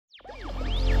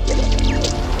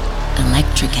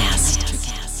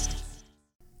Electricast.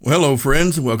 Well, hello,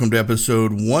 friends, and welcome to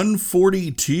episode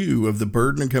 142 of the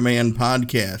Burden of Command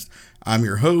podcast. I'm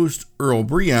your host, Earl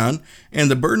Breon,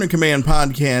 and the Burden of Command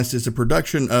podcast is a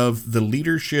production of the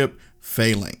Leadership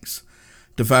Phalanx.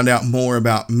 To find out more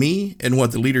about me and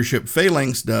what the Leadership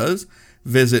Phalanx does,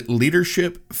 visit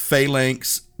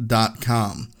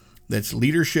leadershipphalanx.com. That's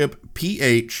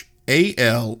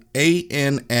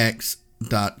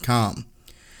leadershipphalanx.com.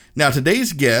 Now,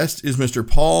 today's guest is Mr.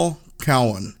 Paul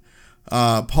Cowan.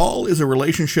 Paul is a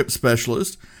relationship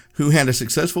specialist who had a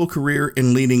successful career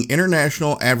in leading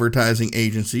international advertising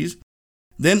agencies,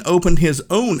 then opened his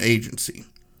own agency.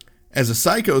 As a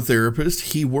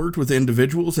psychotherapist, he worked with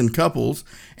individuals and couples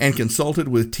and consulted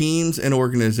with teams and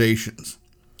organizations.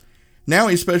 Now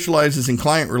he specializes in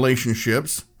client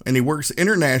relationships, and he works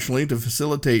internationally to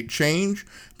facilitate change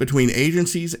between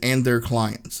agencies and their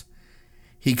clients.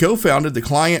 He co-founded the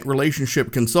Client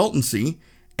Relationship Consultancy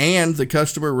and the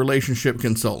Customer Relationship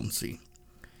Consultancy.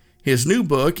 His new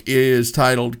book is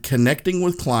titled Connecting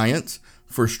with Clients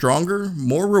for Stronger,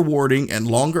 More Rewarding, and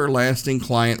Longer-Lasting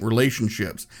Client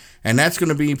Relationships. And that's going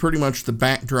to be pretty much the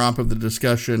backdrop of the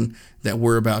discussion that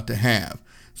we're about to have.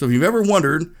 So if you've ever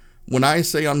wondered, when I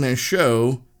say on this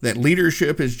show that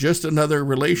leadership is just another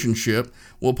relationship,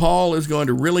 well, Paul is going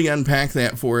to really unpack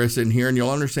that for us in here, and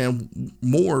you'll understand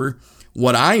more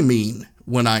what I mean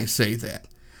when I say that.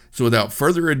 So without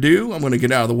further ado, I'm going to get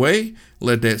out of the way,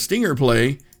 let that stinger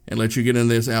play, and let you get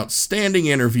into this outstanding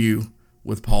interview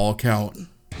with Paul Cowan.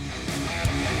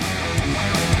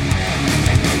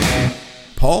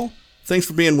 Paul, thanks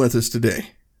for being with us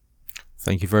today.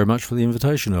 Thank you very much for the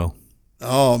invitation, Earl.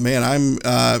 Oh, man, I'm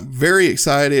very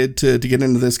excited to get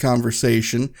into this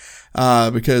conversation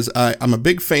because I'm a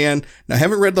big fan. Now, I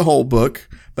haven't read the whole book,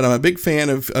 but I'm a big fan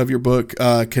of your book,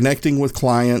 Connecting with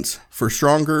Clients for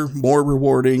Stronger, More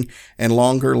Rewarding, and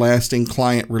Longer-Lasting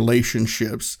Client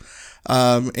Relationships.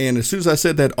 And as soon as I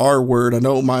said that R word, I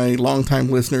know my longtime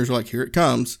listeners are like, here it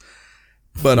comes,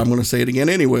 but I'm going to say it again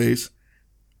anyways.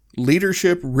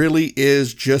 Leadership really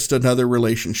is just another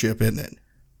relationship, isn't it?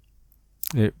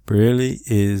 It really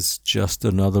is just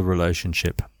another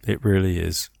relationship. It really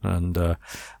is. And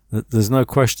there's no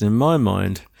question in my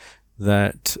mind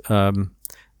that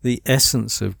the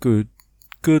essence of good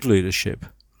leadership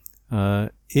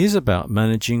is about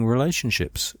managing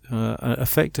relationships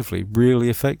effectively, really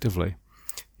effectively.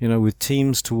 You know, with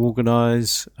teams to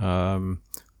organize,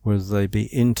 whether they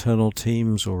be internal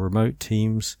teams or remote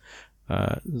teams,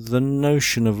 the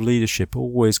notion of leadership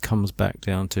always comes back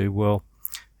down to, well,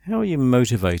 how are you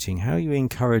motivating? How are you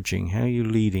encouraging? How are you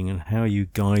leading? And how are you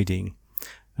guiding?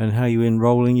 And how are you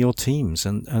enrolling your teams?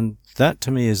 And that to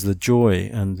me is the joy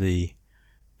and the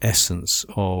essence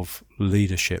of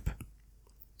leadership.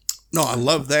 No, I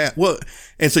love that. Well,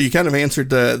 and so you kind of answered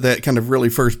that kind of really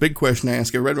first big question I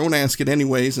ask everybody. I want to ask it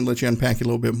anyways and let you unpack it a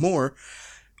little bit more.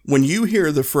 When you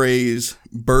hear the phrase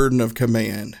burden of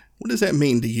command, what does that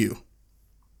mean to you?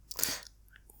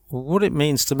 What it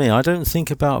means to me, I don't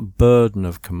think about burden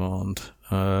of command.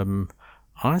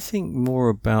 I think more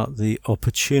about the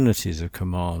opportunities of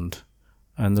command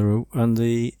and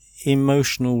the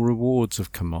emotional rewards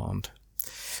of command.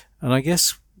 And I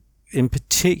guess in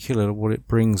particular what it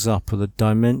brings up are the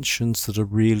dimensions that are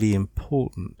really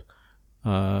important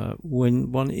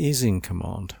when one is in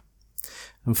command.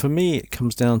 And for me it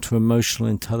comes down to emotional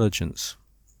intelligence.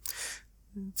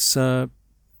 It's I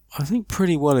think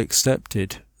pretty well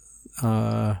accepted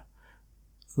that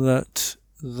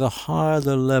the higher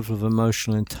the level of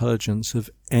emotional intelligence of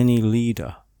any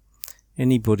leader,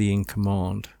 anybody in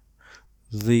command,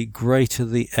 the greater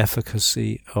the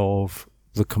efficacy of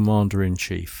the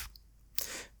commander-in-chief,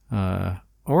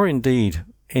 or indeed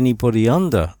anybody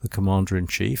under the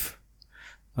commander-in-chief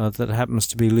that happens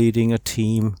to be leading a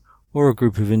team or a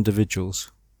group of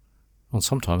individuals, or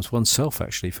sometimes oneself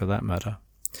actually for that matter.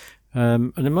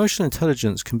 And emotional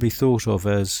intelligence can be thought of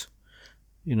as,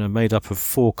 made up of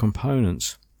four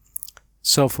components.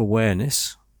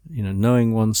 Self-awareness,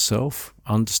 knowing oneself,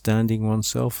 understanding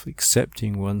oneself,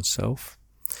 accepting oneself.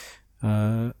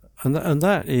 And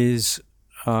that is,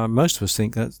 most of us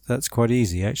think that's quite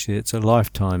easy. Actually, it's a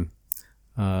lifetime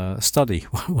study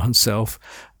oneself,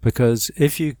 because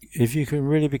if you can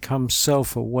really become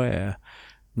self-aware,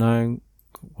 knowing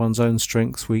one's own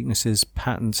strengths, weaknesses,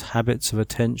 patterns, habits of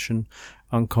attention,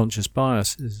 unconscious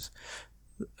biases,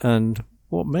 and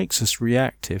what makes us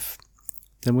reactive,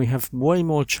 then we have way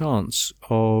more chance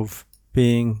of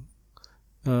being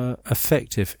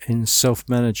effective in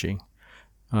self-managing.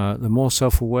 The more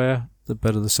self-aware, the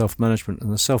better the self-management.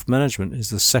 And the self-management is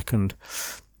the second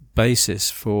basis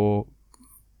for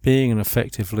being an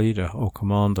effective leader or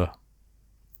commander.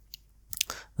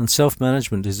 And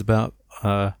self-management is about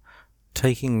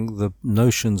taking the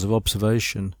notions of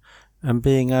observation and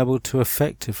being able to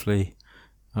effectively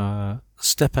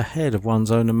step ahead of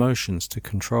one's own emotions, to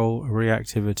control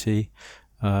reactivity,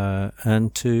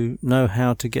 and to know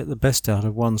how to get the best out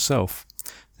of oneself.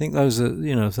 I think those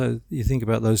are, so you think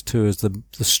about those two as the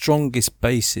strongest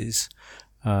bases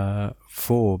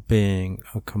for being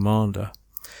a commander.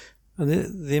 And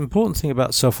the important thing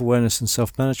about self-awareness and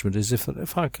self-management is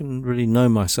if I can really know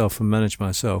myself and manage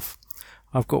myself,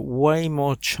 I've got way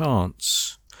more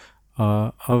chance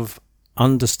of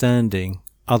understanding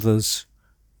others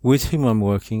with whom I'm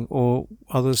working, or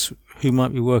others who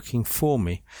might be working for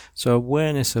me. So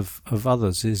awareness of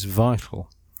others is vital.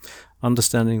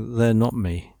 Understanding that they're not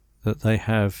me, that they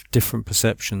have different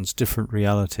perceptions, different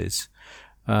realities.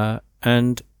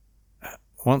 And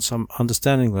once I'm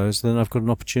understanding those, then I've got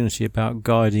an opportunity about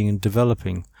guiding and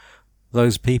developing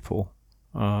those people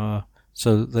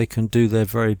so that they can do their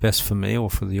very best for me or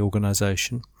for the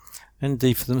organisation, and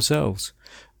indeed for themselves.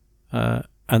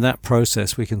 And that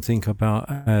process we can think about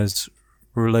as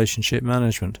relationship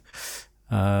management,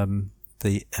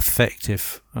 the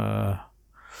effective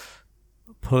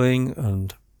pulling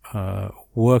and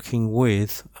working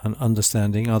with and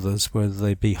understanding others, whether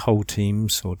they be whole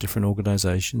teams or different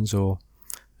organisations or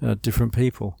different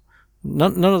people.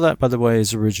 None of that, by the way,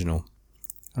 is original.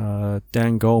 Dan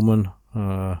Goleman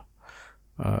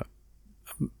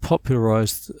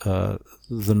popularized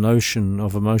the notion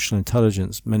of emotional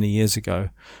intelligence many years ago,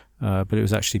 but it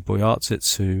was actually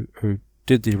Boyatzitz who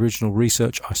did the original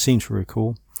research, I seem to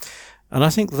recall. And I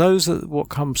think those are what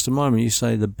comes to mind when you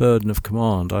say the burden of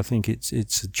command. I think it's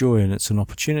a joy and it's an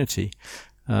opportunity.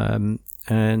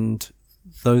 And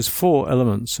those four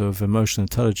elements of emotional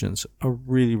intelligence are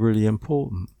really, really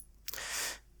important.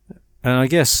 And I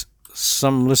guess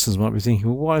some listeners might be thinking,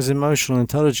 well, why is emotional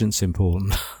intelligence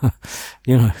important?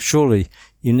 Surely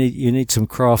you need some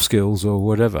craft skills or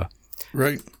whatever.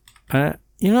 Right. And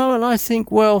I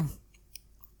think, well,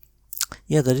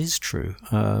 yeah, that is true.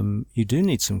 You do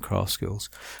need some craft skills.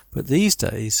 But these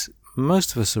days,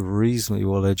 most of us are reasonably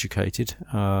well educated.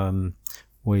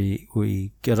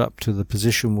 We get up to the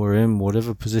position we're in,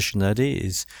 whatever position that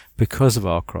is, because of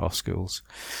our craft skills.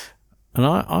 And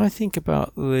I think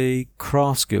about the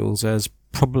craft skills as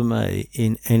problem A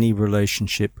in any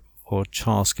relationship or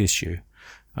task issue.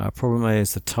 Problem A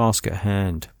is the task at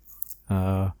hand,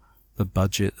 the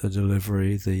budget, the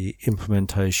delivery, the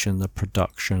implementation, the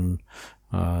production,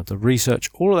 the research,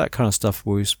 all of that kind of stuff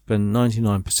where we spend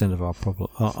 99% of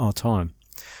our time.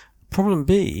 Problem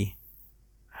B,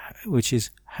 which is,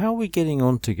 how are we getting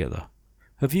on together?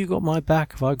 Have you got my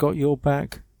back? Have I got your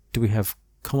back? Do we have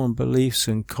common beliefs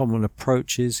and common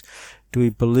approaches? Do we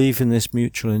believe in this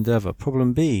mutual endeavour?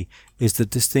 Problem B is the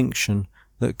distinction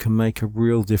that can make a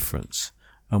real difference.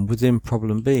 And within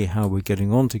problem B, how we're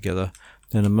getting on together,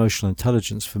 then emotional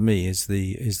intelligence for me is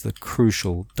the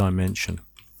crucial dimension.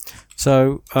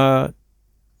 So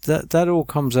that all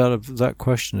comes out of that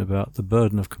question about the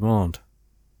burden of command.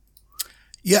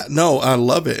 Yeah, no, I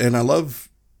love it, and I love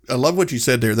what you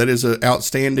said there. That is an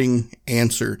outstanding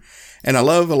answer. And I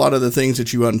love a lot of the things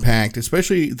that you unpacked,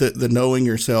 especially the knowing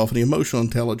yourself and the emotional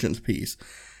intelligence piece.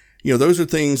 Those are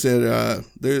things that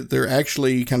they're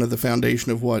actually kind of the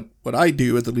foundation of what I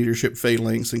do at the Leadership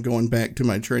Phalanx. And going back to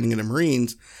my training in the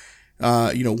Marines,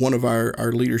 one of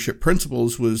our leadership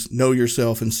principles was know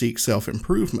yourself and seek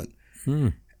self-improvement.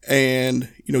 And,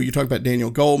 you talk about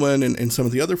Daniel Goleman and some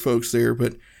of the other folks there,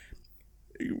 but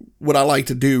what I like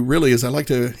to do really is I like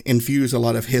to infuse a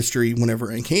lot of history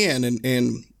whenever I can.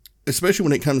 And especially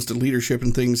when it comes to leadership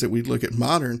and things that we look at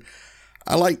modern,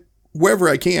 wherever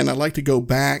I can, I like to go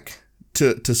back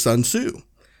to Sun Tzu,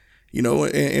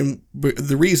 and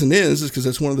the reason is because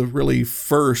that's one of the really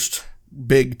first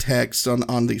big texts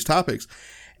on these topics.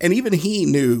 And even he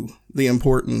knew the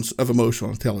importance of emotional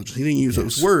intelligence. He didn't use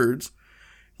those words,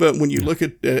 but when you look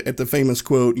at the famous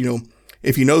quote,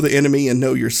 if you know the enemy and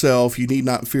know yourself, you need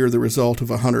not fear the result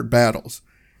of 100 battles.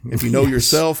 If you know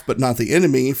yourself, but not the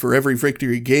enemy, for every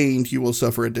victory gained, you will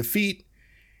suffer a defeat.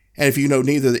 And if you know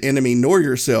neither the enemy nor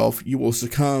yourself, you will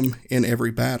succumb in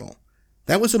every battle.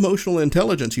 That was emotional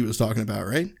intelligence he was talking about,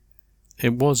 right?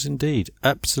 It was indeed.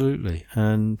 Absolutely.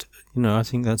 And, I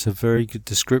think that's a very good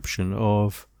description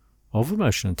of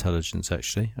emotional intelligence,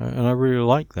 actually. And I really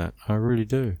like that. I really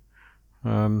do.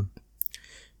 And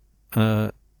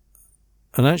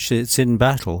actually, it's in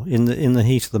battle, in the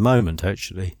heat of the moment,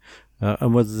 actually.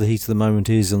 And whether the heat of the moment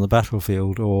is on the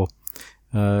battlefield or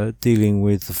dealing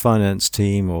with the finance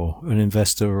team or an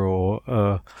investor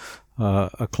or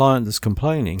a client that's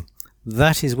complaining,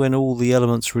 that is when all the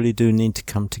elements really do need to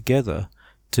come together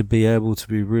to be able to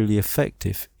be really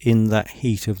effective in that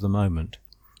heat of the moment.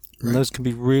 Right. And those can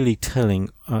be really telling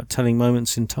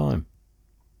moments in time.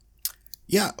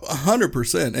 Yeah,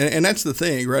 100%. And that's the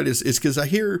thing, right? Is because I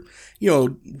hear,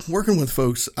 working with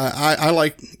folks,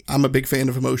 I'm a big fan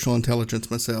of emotional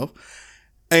intelligence myself.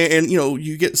 And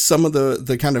you get some of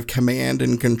the kind of command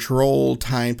and control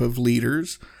type of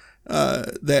leaders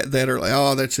that are like,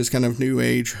 oh, that's just kind of new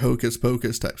age hocus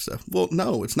pocus type stuff. Well,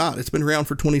 no, it's not. It's been around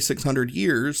for 2,600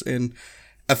 years, and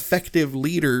effective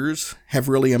leaders have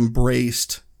really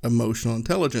embraced emotional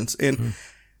intelligence. And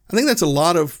I think that's a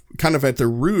lot of kind of at the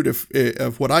root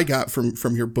of what I got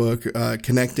from your book,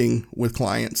 connecting with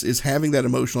clients, is having that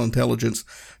emotional intelligence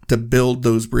to build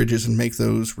those bridges and make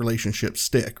those relationships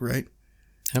stick, right?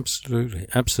 Absolutely.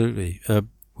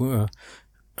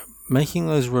 Making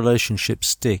those relationships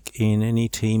stick in any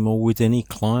team or with any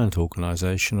client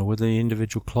organization or with the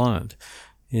individual client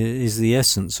is the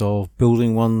essence of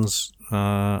building one's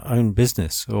own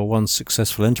business or one's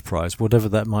successful enterprise, whatever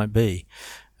that might be.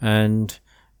 And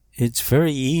it's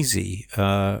very easy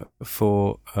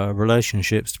for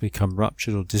relationships to become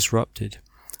ruptured or disrupted.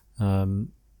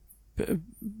 And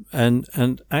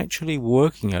actually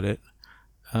working at it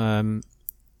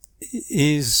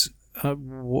is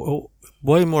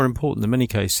way more important in many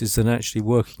cases than actually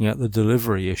working at the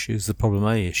delivery issues, the problem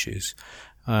A issues.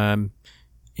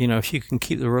 If you can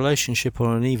keep the relationship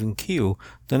on an even keel,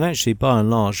 then actually, by and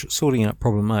large, sorting out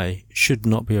problem A should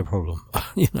not be a problem.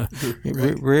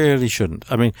 It really shouldn't.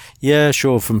 I mean, yeah,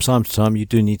 sure, from time to time you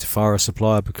do need to fire a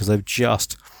supplier because they've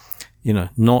just,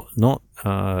 not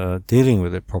dealing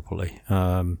with it properly,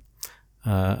 and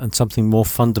something more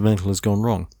fundamental has gone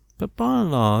wrong. But by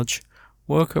and large,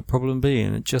 work at problem B,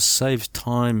 and it just saves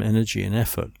time, energy, and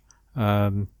effort.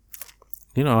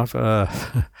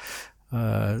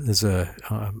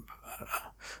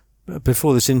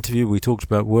 Before this interview, we talked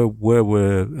about where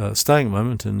we're staying at the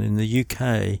moment, and in the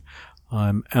UK,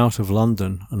 I'm out of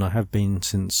London, and I have been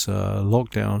since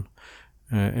lockdown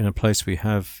in a place we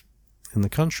have in the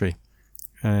country.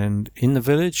 And in the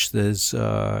village, there's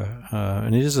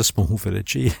and it is a small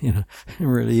village, it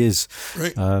really is.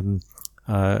 Right.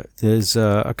 There's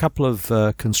a couple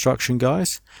of construction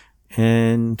guys,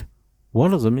 and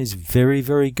one of them is very,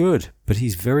 very good, but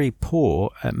he's very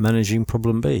poor at managing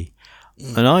problem B.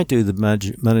 And I do the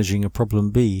managing a problem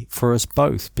B for us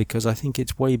both, because I think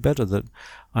it's way better that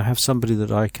I have somebody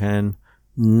that I can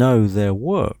know their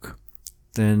work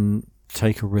than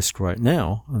take a risk right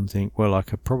now and think, well, I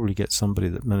could probably get somebody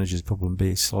that manages problem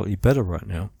B slightly better right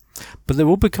now. But there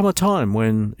will become a time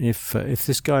when if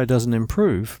this guy doesn't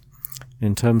improve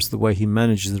in terms of the way he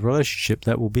manages the relationship,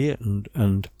 that will be it.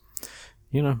 And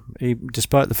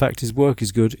despite the fact his work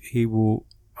is good, he'll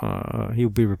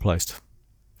be replaced.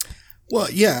 Well,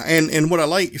 yeah, and what I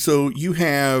like, so you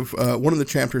have one of the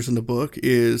chapters in the book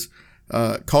is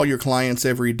call your clients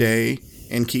every day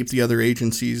and keep the other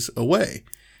agencies away.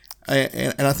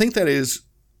 And I think that is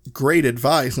great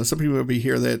advice. And some people will be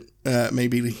here that may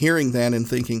be hearing that and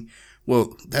thinking,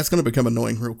 well, that's going to become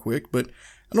annoying real quick. But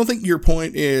I don't think your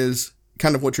point is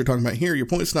kind of what you're talking about here. Your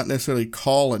point is not necessarily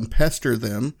call and pester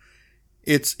them.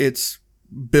 It's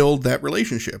build that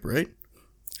relationship, right?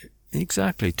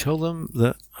 Exactly. Tell them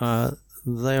that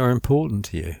they are important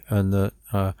to you, and that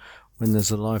when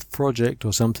there's a live project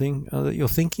or something, that you're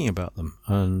thinking about them.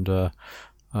 And the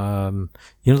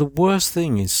worst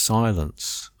thing is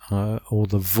silence or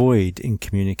the void in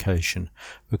communication,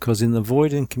 because in the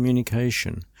void in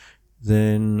communication,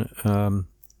 then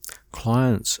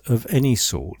clients of any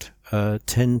sort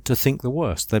tend to think the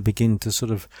worst. They begin to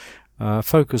sort of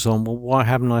focus on, well, why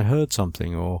haven't I heard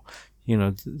something? Or,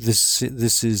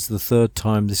 this is the third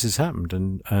time this has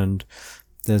happened. And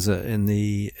there's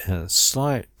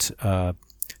slight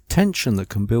tension that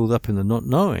can build up in the not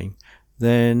knowing.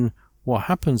 Then what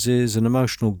happens is an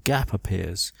emotional gap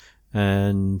appears.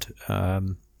 And,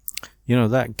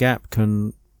 that gap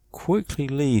can quickly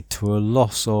lead to a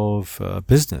loss of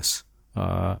business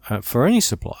for any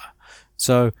supplier.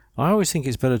 So I always think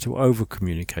it's better to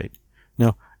over-communicate.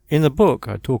 Now, in the book,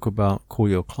 I talk about call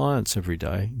your clients every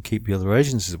day and keep the other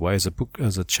agencies away as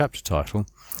a chapter title.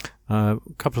 A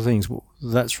couple of things.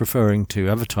 That's referring to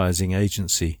advertising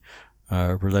agency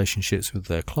relationships with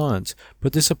their clients.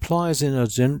 But this applies in a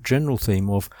general theme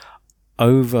of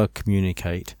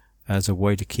over-communicate as a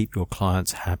way to keep your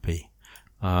clients happy.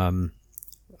 And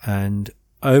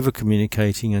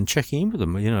over-communicating and checking in with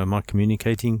them. Am I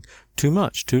communicating too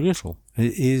much, too little?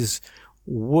 It is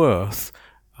worth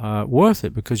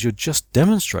it, because you're just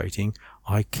demonstrating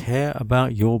I care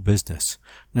about your business.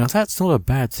 Now, that's not a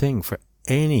bad thing for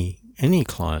any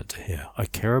client to hear. I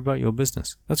care about your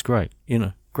business. That's great.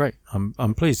 Great.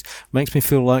 I'm pleased. Makes me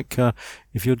feel like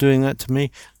if you're doing that to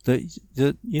me,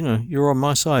 that you're on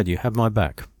my side. You have my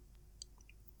back.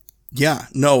 Yeah.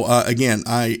 No. Again,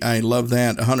 I love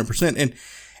that 100%.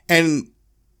 And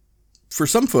for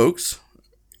some folks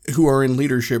who are in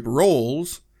leadership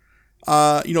roles,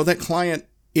 that client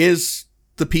is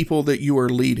the people that you are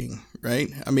leading, right?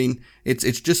 I mean,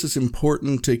 it's just as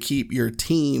important to keep your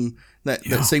team that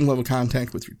same level of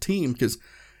contact with your team, because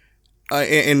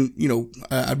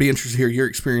I'd be interested to hear your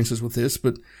experiences with this,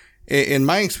 but in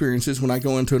my experiences, when I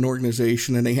go into an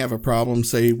organization and they have a problem,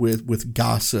 say with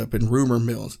gossip and rumor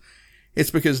mills,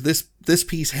 it's because this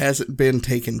piece hasn't been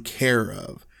taken care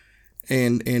of,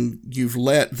 and you've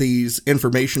let these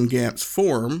information gaps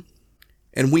form,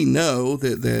 and we know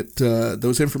that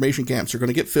those information gaps are going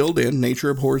to get filled in. Nature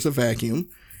abhors a vacuum,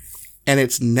 and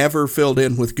it's never filled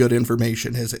in with good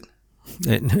information, is it?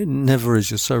 It never is.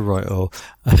 You're so right, Earl.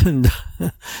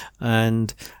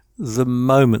 And the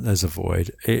moment there's a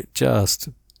void, it just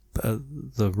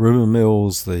the rumor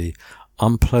mills, the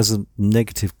unpleasant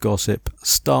negative gossip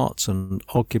starts and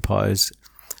occupies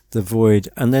the void,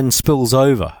 and then spills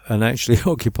over and actually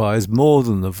occupies more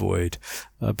than the void,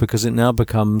 because it now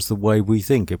becomes the way we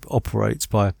think. It operates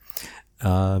by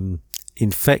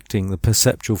infecting the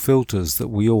perceptual filters that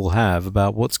we all have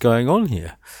about what's going on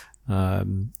here.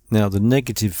 Now, the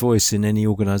negative voice in any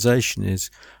organization is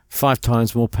 5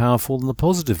 times more powerful than the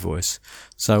positive voice.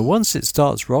 So once it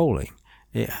starts rolling,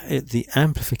 the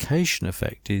amplification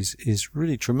effect is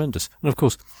really tremendous. And of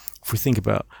course, if we think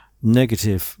about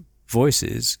negative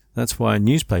voices, that's why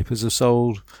newspapers are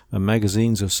sold, and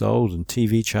magazines are sold, and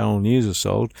TV channel news are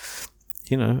sold,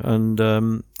 and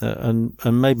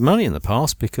made money in the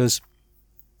past, because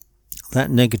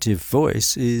that negative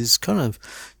voice is kind of,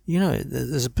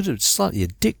 there's a bit of slightly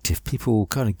addictive. People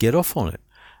kind of get off on it.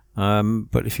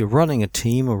 But if you're running a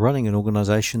team or running an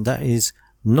organization, that is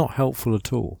not helpful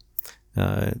at all.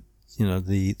 The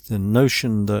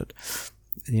notion that,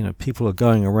 people are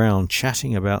going around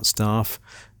chatting about stuff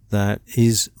that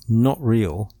is not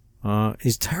real,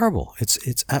 is terrible.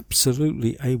 It's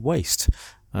absolutely a waste.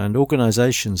 And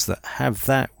organizations that have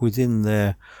that within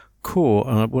their core,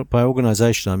 and by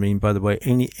organization I mean, by the way,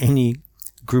 any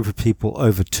group of people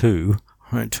over 2,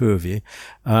 right, 2 of you,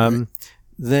 right,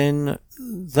 then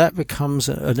that becomes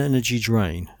an energy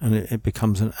drain, and it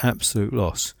becomes an absolute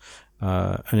loss.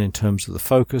 And in terms of the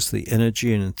focus, the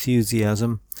energy and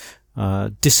enthusiasm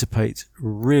dissipates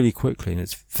really quickly, and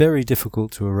it's very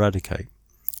difficult to eradicate.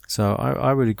 So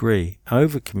I would agree,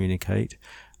 over-communicate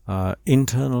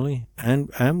internally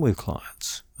and with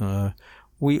clients.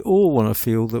 We all want to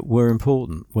feel that we're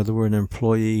important, whether we're an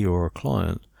employee or a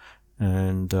client.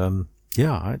 And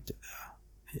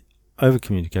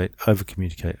over-communicate.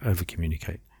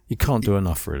 You can't do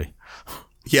enough, really.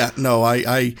 Yeah, no,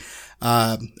 I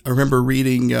remember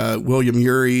reading William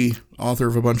Ury, author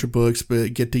of a bunch of books,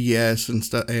 but Get to Yes and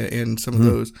stuff, and some of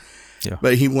those. Yeah.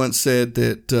 But he once said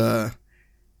that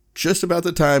just about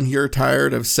the time you're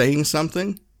tired of saying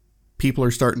something, people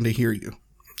are starting to hear you.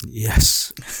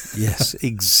 Yes,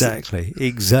 exactly.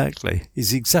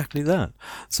 It's exactly that.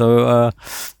 So,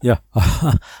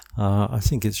 I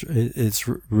think it's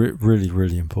really,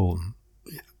 really important.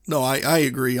 No, I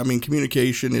agree. I mean,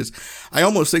 communication is, I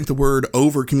almost think the word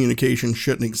over communication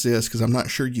shouldn't exist, because I'm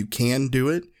not sure you can do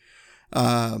it.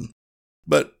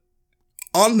 But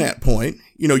on that point,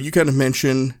 you kind of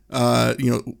mentioned,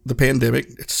 the pandemic.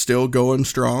 It's still going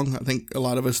strong. I think a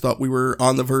lot of us thought we were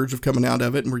on the verge of coming out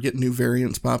of it, and we're getting new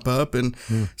variants pop up, and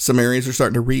some areas are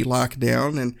starting to re-lock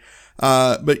down. And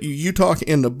but you talk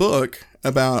in the book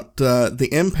about the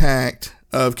impact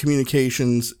of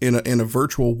communications in a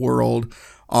virtual world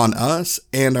on us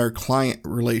and our client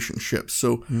relationships.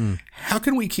 So how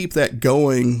can we keep that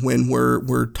going when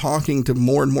we're talking to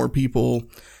more and more people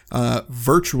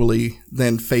virtually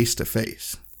than face to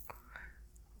face?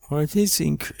 Well, it is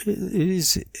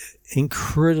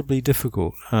incredibly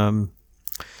difficult.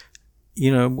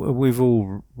 We've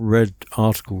all read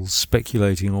articles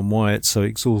speculating on why it's so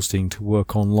exhausting to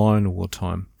work online all the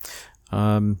time.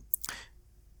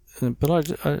 But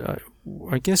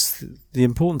I guess the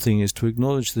important thing is to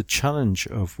acknowledge the challenge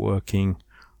of working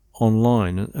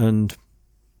online. And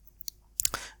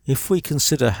if we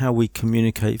consider how we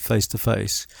communicate face to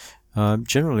face,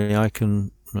 generally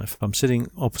if I'm sitting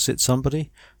opposite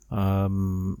somebody, a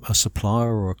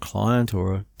supplier or a client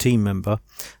or a team member,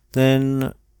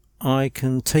 then I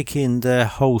can take in their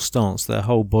whole stance, their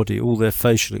whole body, all their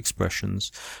facial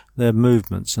expressions, their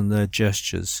movements and their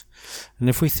gestures. And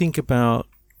if we think about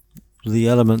the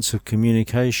elements of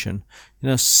communication,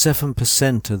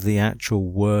 7% of the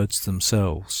actual words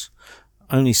themselves,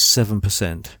 only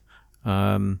 7%.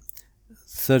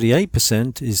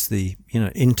 38% is the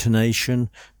intonation,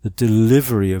 the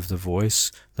delivery of the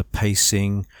voice, the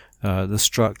pacing, the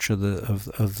structure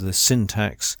of the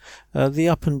syntax, the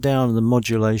up and down and the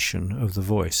modulation of the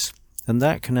voice. And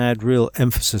that can add real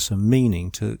emphasis and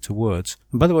meaning to words.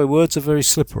 And by the way, words are very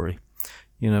slippery.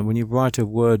 When you write a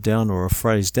word down or a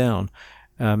phrase down,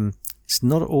 it's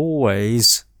not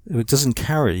always, it doesn't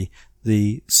carry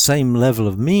the same level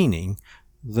of meaning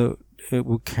that it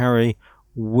will carry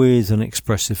with an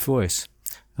expressive voice.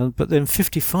 But then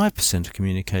 55% of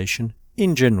communication,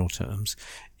 in general terms,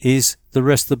 is the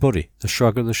rest of the body, the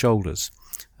shrug of the shoulders,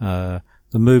 the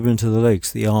movement of the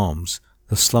legs, the arms,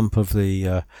 the slump of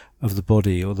the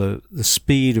body, or the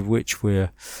speed of which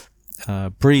we're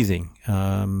breathing,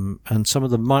 and some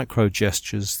of the micro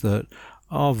gestures that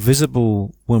are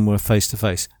visible when we're face to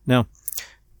face. Now,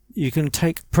 you can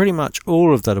take pretty much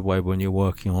all of that away when you're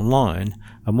working online,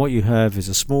 and what you have is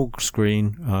a small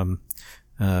screen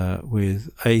with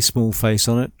a small face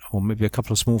on it, or maybe a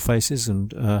couple of small faces,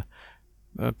 and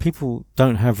people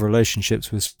don't have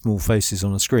relationships with small faces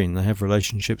on a screen. They have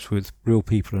relationships with real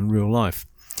people in real life.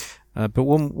 But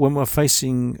when we're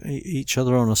facing each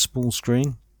other on a small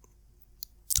screen,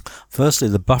 firstly,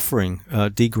 the buffering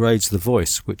degrades the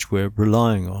voice, which we're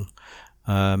relying on.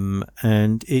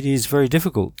 And it is very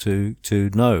difficult to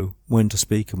know when to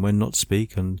speak and when not to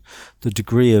speak, and the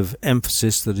degree of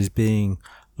emphasis that is being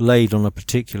laid on a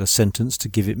particular sentence to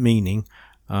give it meaning.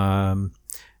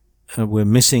 We're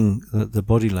missing the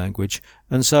body language,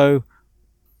 and so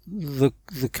the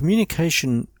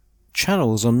communication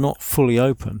channels are not fully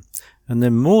open. And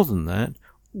then more than that,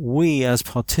 we as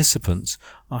participants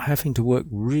are having to work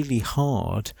really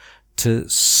hard to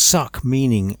suck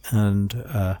meaning and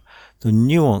the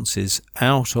nuances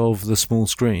out of the small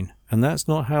screen. And that's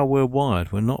not how we're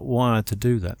wired. We're not wired to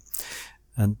do that.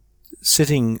 And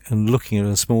sitting and looking at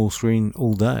a small screen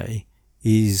all day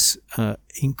is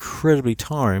incredibly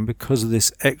tiring because of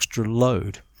this extra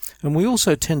load. And we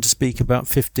also tend to speak about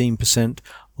 15%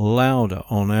 louder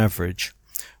on average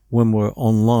when we're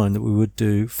online than we would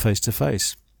do face to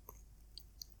face.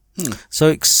 So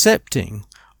accepting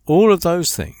all of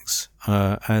those things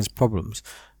as problems,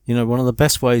 one of the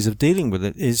best ways of dealing with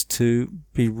it is to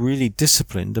be really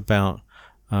disciplined about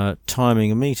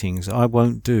timing of meetings. I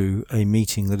won't do a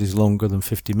meeting that is longer than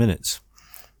 50 minutes.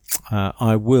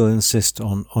 I will insist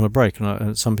on a break.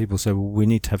 And some people say, well, we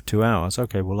need to have 2 hours.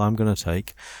 Okay, well, I'm going to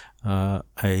take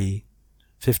a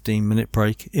 15-minute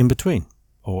break in between,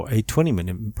 or a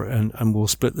 20-minute, and we'll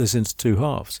split this into 2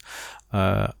 halves.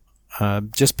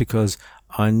 Just because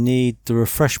I need the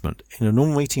refreshment. In a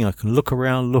normal meeting, I can look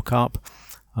around, look up,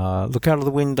 look out of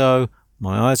the window,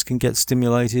 my eyes can get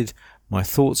stimulated, my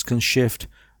thoughts can shift.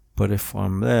 But if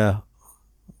I'm there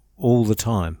all the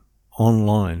time,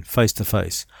 online, face to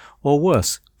face, or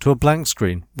worse, to a blank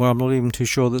screen where I'm not even too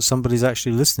sure that somebody's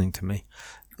actually listening to me,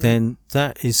 then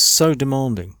that is so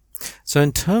demanding. So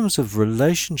in terms of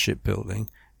relationship building,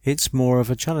 it's more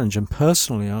of a challenge. And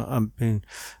personally, I've been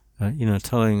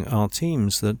telling our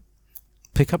teams that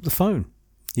pick up the phone,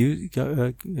 you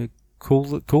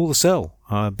call the cell,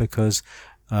 because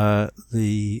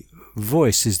the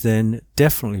voice is then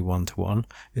definitely one-to-one.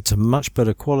 It's a much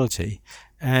better quality,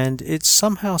 and it's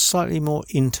somehow slightly more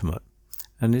intimate.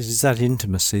 And it is that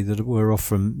intimacy that we're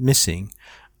often missing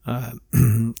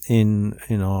in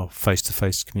our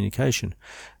face-to-face communication.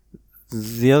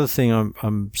 The other thing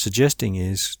I'm suggesting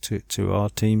is to our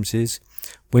teams is,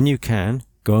 when you can,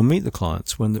 go and meet the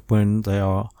clients when they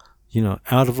are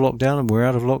out of lockdown, and we're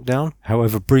out of lockdown,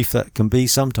 however brief that can be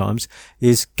sometimes,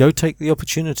 is go take the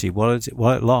opportunity while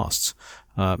it lasts.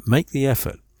 Make the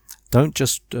effort. Don't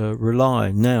just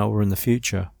rely now or in the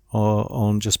future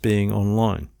on just being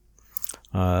online.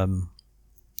 And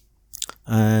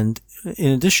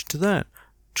in addition to that,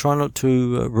 try not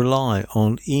to rely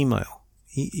on email.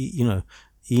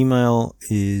 Email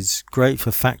is great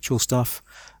for factual stuff,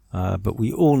 but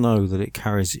we all know that it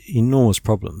carries enormous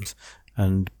problems.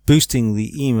 And boosting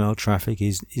the email traffic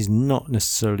is not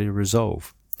necessarily a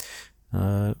resolve.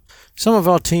 Some of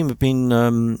our team have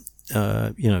been,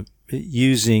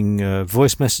 using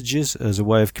voice messages as a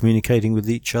way of communicating with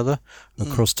each other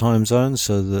across time zones,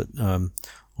 so that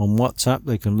on WhatsApp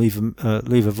they can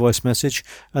leave a voice message,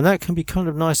 and that can be kind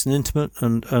of nice and intimate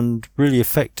and really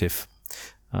effective.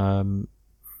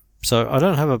 So I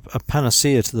don't have a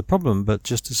panacea to the problem, but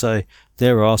just to say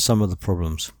there are some of the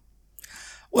problems.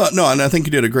 Well, no, and I think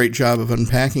you did a great job of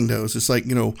unpacking those. It's like,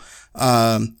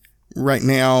 right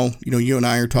now, you and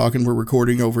I are talking, we're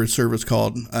recording over a service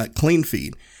called Clean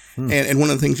Feed. And one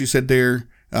of the things you said there,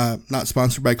 not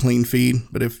sponsored by Clean Feed,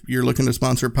 but if you're looking to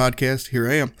sponsor a podcast, here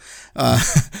I am.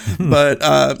 But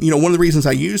one of the reasons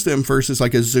I use them versus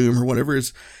like a Zoom or whatever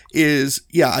is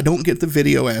I don't get the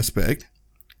video aspect.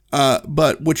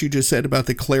 But what you just said about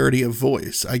the clarity of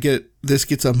voice, this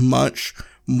gets a much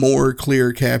more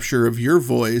clear capture of your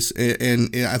voice.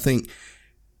 And I think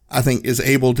is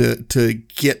able to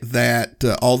get that,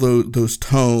 all those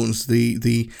tones,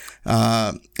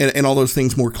 and all those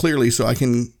things more clearly. So I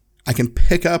can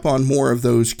pick up on more of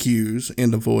those cues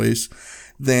in the voice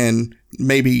than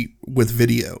maybe with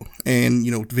video, and,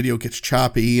 video gets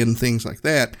choppy and things like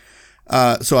that.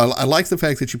 So I like the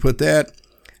fact that you put that.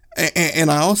 And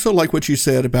I also like what you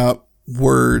said about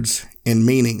words and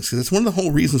meanings, because it's one of the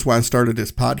whole reasons why I started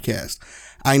this podcast.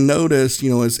 I noticed,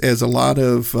 as a lot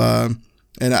of,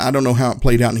 and I don't know how it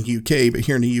played out in the UK, but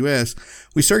here in the US,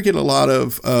 we start getting a lot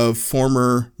of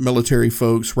former military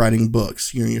folks writing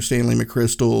books. Your Stanley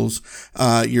McChrystals,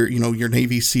 your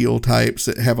Navy SEAL types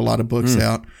that have a lot of books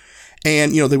out.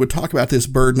 And, they would talk about this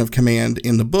burden of command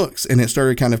in the books, and it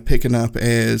started kind of picking up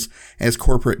as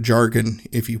corporate jargon,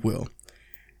 if you will.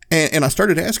 And I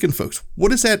started asking folks,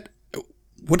 what does that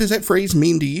phrase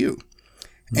mean to you?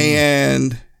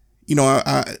 And,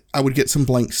 I would get some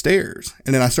blank stares.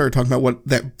 And then I started talking about what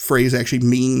that phrase actually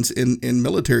means in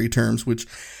military terms, which,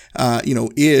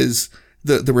 is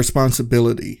the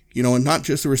responsibility, and not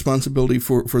just the responsibility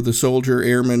for the soldier,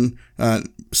 airman,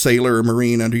 sailor, or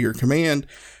Marine under your command,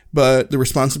 but the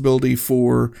responsibility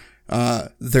for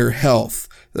their health,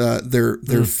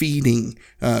 their feeding,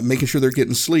 making sure they're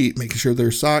getting sleep, making sure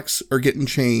their socks are getting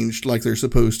changed like they're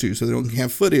supposed to so they don't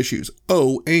have foot issues.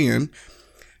 Oh, and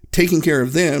taking care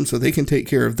of them so they can take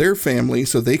care of their family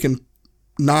so they can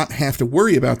not have to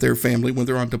worry about their family when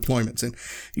they're on deployments. And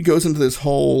it goes into this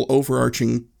whole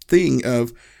overarching thing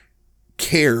of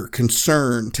care,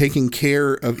 concern, taking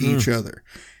care of each other.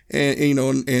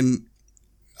 And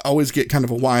always get kind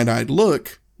of a wide-eyed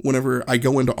look whenever I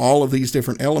go into all of these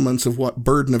different elements of what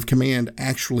burden of command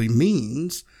actually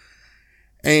means.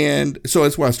 And so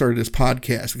that's why I started this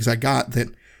podcast, because I got that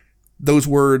those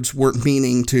words weren't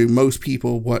meaning to most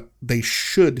people what they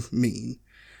should mean.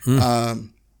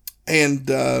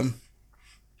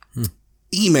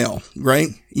 Email, right?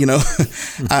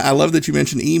 I love that you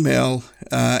mentioned email,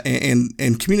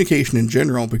 and communication in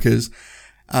general, because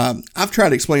I've tried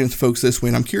to explain it to folks this way,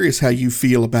 and I'm curious how you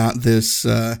feel about this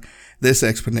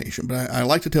explanation. But I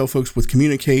like to tell folks with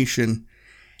communication,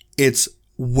 it's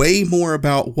way more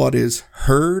about what is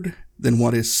heard than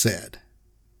what is said.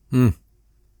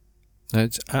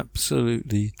 That's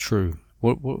absolutely true.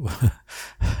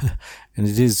 And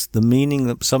it is the meaning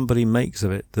that somebody makes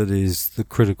of it that is the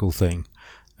critical thing.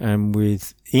 And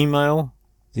with email,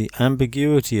 the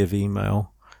ambiguity of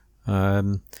email,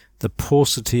 the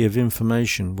paucity of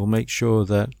information will make sure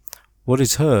that what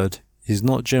is heard is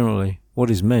not generally what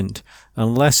is meant,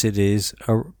 unless it is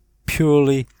a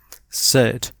purely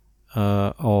set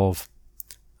of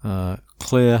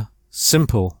clear,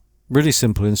 simple, really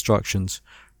simple instructions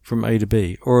from A to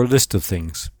B, or a list of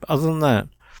things. Other than that,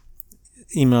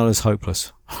 email is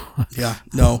hopeless. Yeah,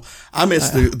 no, I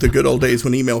miss the good old days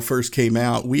when email first came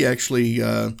out. We actually,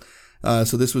 so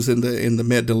this was in the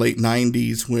mid to late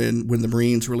 90s when the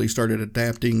Marines really started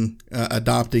adopting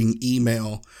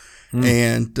email,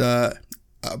 and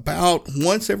about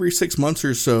once every 6 months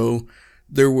or so,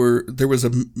 there was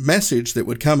a message that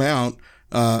would come out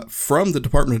from the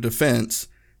Department of Defense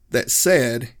that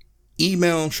said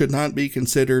email should not be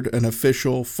considered an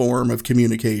official form of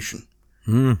communication.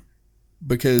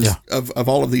 Because of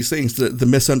all of these things, the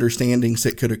misunderstandings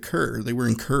that could occur. They were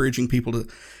encouraging people to,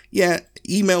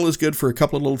 email is good for a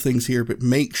couple of little things here, but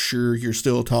make sure you're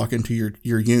still talking to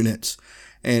your units.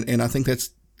 And I think that's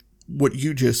what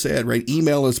you just said, right?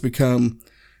 Email has become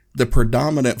the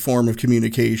predominant form of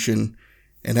communication,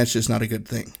 and that's just not a good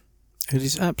thing. It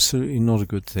is absolutely not a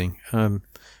good thing. And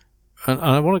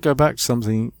I want to go back to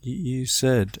something you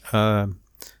said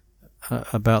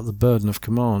about the burden of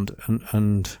command.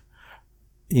 And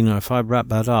if I wrap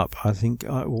that up, I think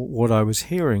what I was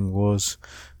hearing was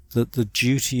that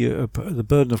the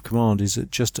burden of command is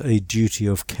just a duty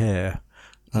of care.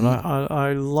 And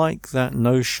I like that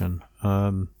notion.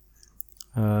 I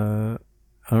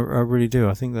really do.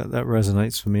 I think that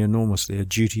resonates for me enormously, a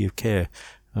duty of care.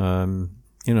 And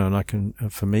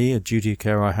for me, a duty of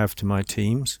care I have to my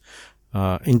teams,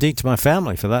 indeed to my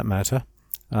family for that matter.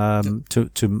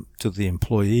 to the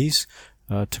employees,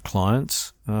 to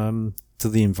clients, to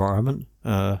the environment,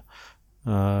 and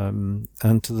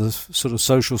to the sort of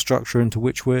social structure into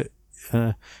which we're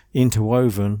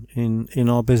interwoven in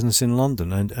our business in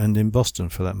London and in Boston,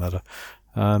 for that matter.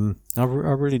 I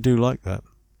really do like that.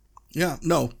 Yeah,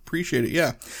 no, appreciate it.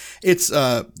 Yeah, it's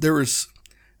there was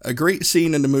a great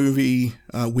scene in the movie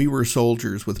We Were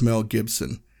Soldiers with Mel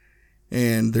Gibson,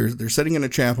 and they're sitting in a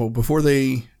chapel before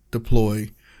they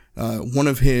deploy. One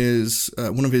of his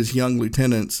young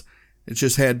lieutenants has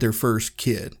just had their first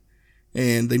kid,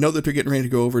 and they know that they're getting ready to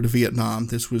go over to Vietnam.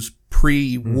 This was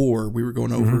pre-war. We were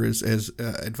going over as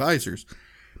advisors,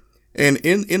 and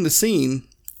in the scene,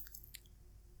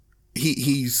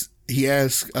 he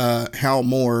asks Hal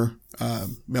Moore,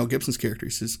 Mel Gibson's character.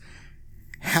 He says,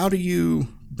 "How do you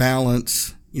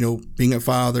balance, being a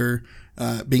father,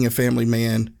 being a family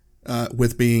man,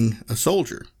 with being a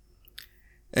soldier?"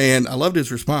 And I loved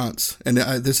his response. And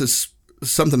this is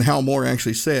something Hal Moore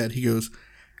actually said. He goes,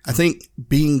 "I think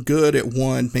being good at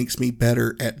one makes me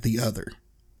better at the other."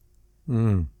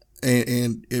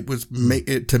 And it was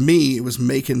to me, it was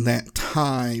making that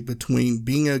tie between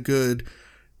being a good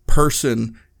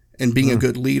person and being a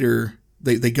good leader.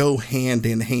 They go hand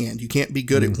in hand. You can't be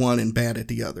good at one and bad at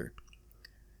the other.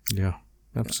 Yeah,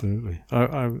 absolutely.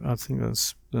 I think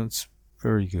that's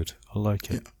very good. I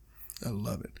like it. Yeah, I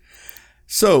love it.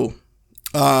 So,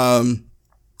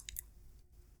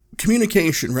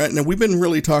 communication, right? Now, we've been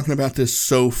really talking about this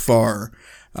so far,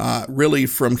 really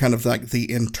from kind of like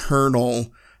the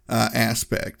internal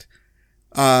aspect.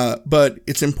 But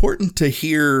it's important to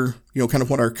hear, kind of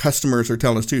what our customers are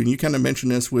telling us too. And you kind of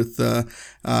mentioned this with the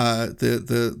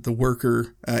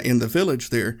worker in the village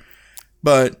there.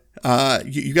 But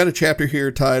you got a chapter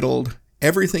here titled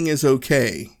 "Everything is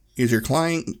Okay. Is your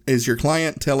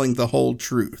client telling the whole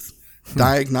truth?"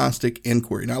 Diagnostic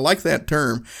inquiry. Now, I like that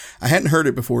term. I hadn't heard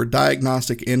it before,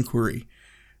 diagnostic inquiry.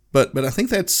 But I think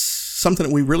that's something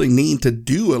that we really need to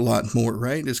do a lot more,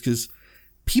 right? Is because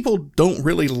people don't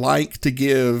really like to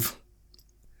give.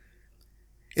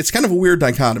 It's kind of a weird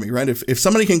dichotomy, right? If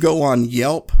somebody can go on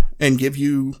Yelp and give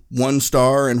you 1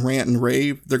 star and rant and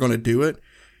rave, they're going to do it.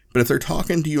 But if they're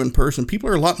talking to you in person, people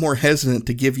are a lot more hesitant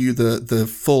to give you the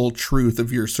full truth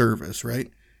of your service,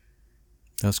 right?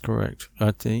 That's correct.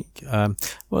 I think,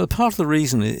 well, part of the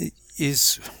reason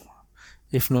is,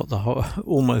 if not the whole,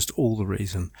 almost all the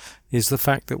reason, is the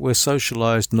fact that we're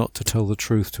socialized not to tell the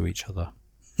truth to each other.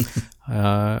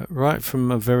 Right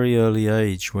from a very early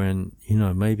age, when,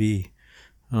 maybe,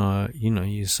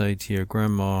 you say to your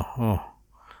grandma,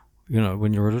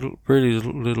 when you're a really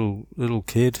little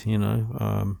kid,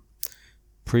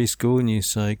 preschool, and you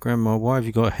say, "Grandma, why have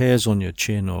you got hairs on your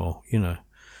chin?" Or,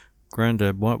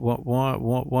 "Granddad,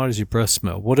 why does your breath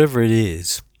smell?" Whatever it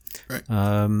is. Right.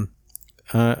 And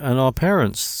our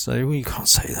parents say, "Well, you can't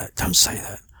say that. Don't say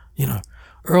that.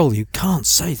 Earl, you can't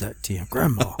say that to your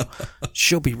grandma.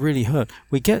 She'll be really hurt."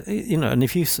 We get, and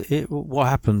if what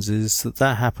happens is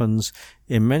that happens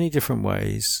in many different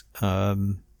ways,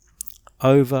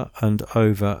 over and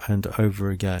over and over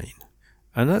again.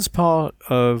 And that's part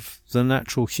of the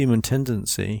natural human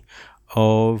tendency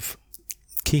of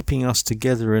keeping us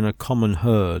together in a common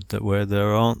herd, where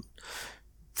there aren't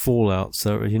fallouts,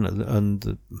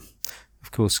 and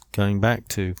of course, going back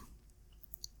to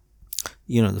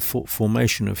the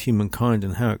formation of humankind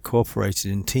and how it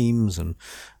cooperated in teams and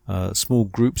small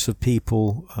groups of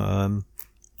people,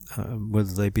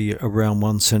 whether they be around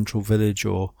one central village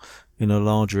or in a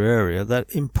larger area. That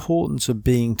importance of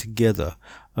being together,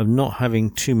 of not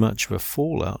having too much of a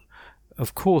fallout.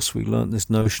 Of course, we learnt this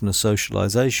notion of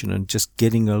socialization and just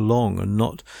getting along and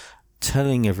not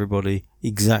telling everybody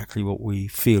exactly what we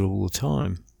feel all the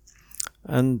time.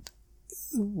 And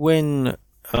when,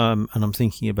 and I'm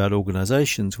thinking about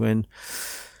organizations, when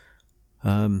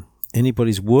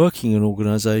anybody's working in an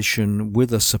organization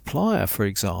with a supplier, for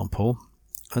example,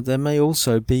 there may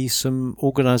also be some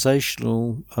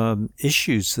organizational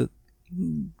issues that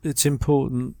it's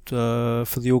important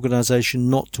for the organization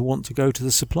not to want to go to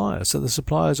the supplier. So the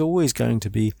supplier is always going to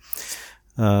be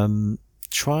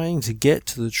trying to get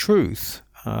to the truth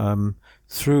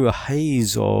through a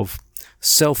haze of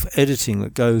self-editing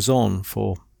that goes on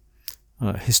for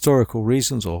historical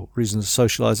reasons or reasons of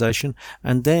socialization,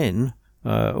 and then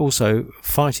also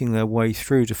fighting their way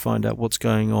through to find out what's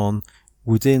going on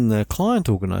within their client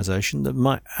organization that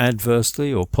might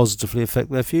adversely or positively affect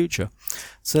their future.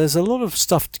 So there's a lot of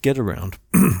stuff to get around.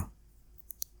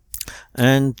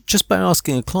 And just by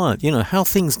asking a client, how are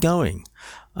things going?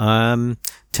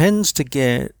 tends to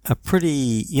get a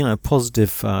pretty,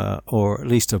 positive, or at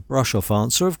least a brush-off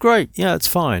answer of great, yeah, it's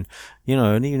fine.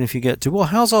 And even if you get to, well,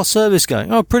 how's our service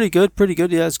going? Oh, pretty good,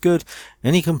 yeah, it's good.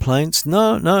 Any complaints?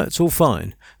 No, it's all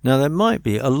fine. Now, there might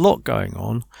be a lot going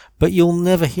on, but you'll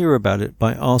never hear about it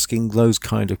by asking those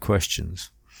kind of questions.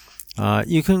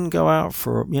 You can go out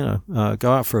for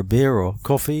a beer or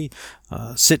coffee,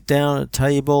 sit down at a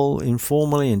table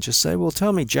informally and just say, well,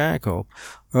 tell me, Jack, or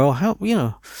how,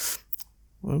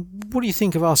 what do you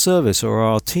think of our service or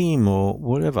our team or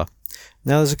whatever?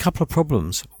 Now, there's a couple of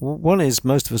problems. One is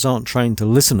most of us aren't trained to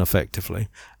listen effectively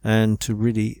and to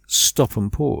really stop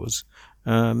and pause.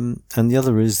 And the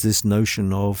other is this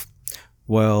notion of,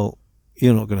 well,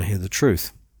 you're not going to hear the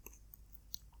truth.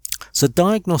 So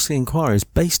diagnostic inquiry is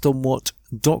based on what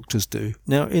doctors do.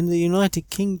 Now, in the United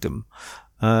Kingdom,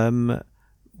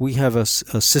 we have a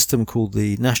system called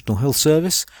the National Health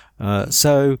Service.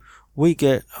 So we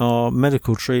get our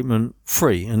medical treatment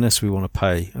free unless we want to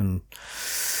pay. And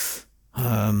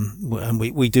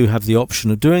we do have the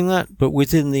option of doing that. But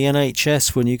within the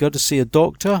NHS, when you go to see a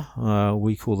doctor,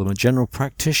 we call them a general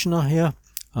practitioner here.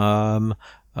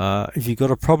 If you've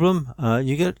got a problem,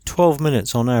 you get 12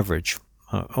 minutes on average.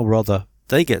 Or rather,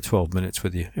 they get 12 minutes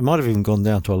with you. It might have even gone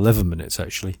down to 11 minutes,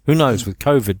 actually. Who knows? With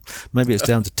COVID, maybe it's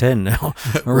down to 10 now.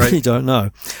 I really don't know.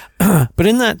 But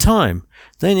in that time,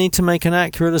 they need to make an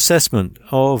accurate assessment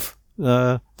of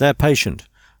their patient.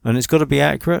 And it's got to be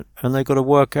accurate, and they've got to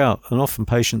work out. And often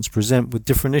patients present with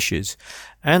different issues.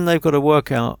 And they've got to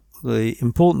work out the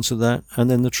importance of that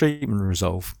and then the treatment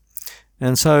resolve.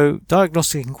 And so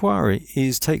diagnostic inquiry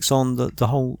takes on the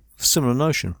whole similar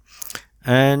notion.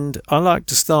 And I like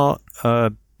to start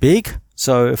big.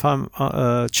 So if I'm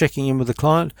checking in with a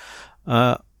client,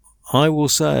 I will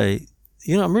say,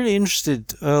 I'm really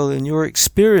interested, Earl, in your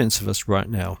experience of us right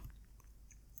now.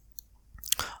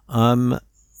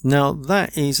 Now,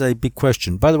 that is a big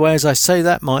question. By the way, as I say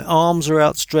that, my arms are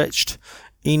outstretched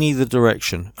in either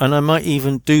direction. And I might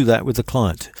even do that with the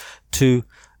client to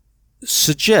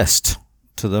suggest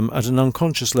to them at an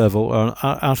unconscious level or an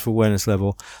out of awareness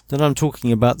level that I'm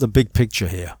talking about the big picture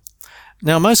here.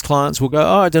 Now, most clients will go,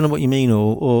 I don't know what you mean,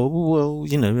 or well,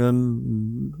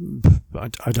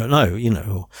 I don't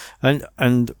know,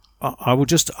 and I will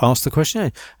just ask the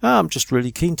question, I'm just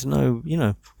really keen to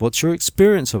know, what's your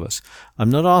experience of us? I'm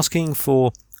not asking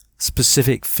for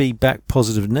specific feedback,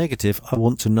 positive and negative. I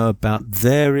want to know about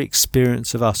their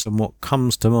experience of us and what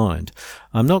comes to mind.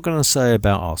 I'm not going to say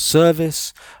about our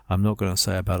service. I'm not going to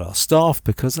say about our staff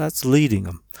because that's leading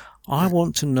them. I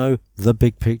want to know the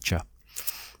big picture.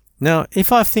 Now,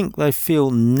 if I think they feel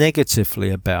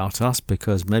negatively about us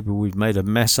because maybe we've made a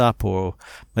mess up, or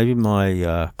maybe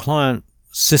my client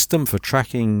system for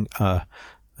tracking the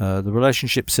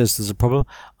relationship says there's a problem,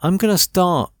 I'm going to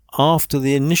start after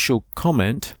the initial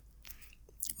comment.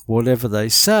 Whatever they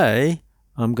say,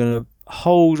 I'm going to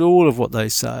hold all of what they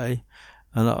say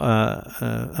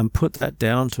and put that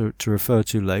down to refer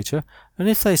to later. And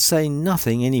if they say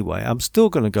nothing anyway, I'm still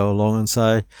going to go along and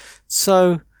say,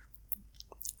 so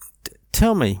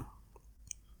tell me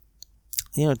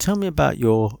about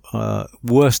your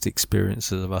worst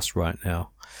experiences of us right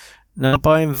now. Now,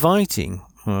 by inviting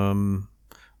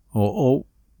or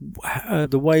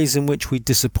the ways in which we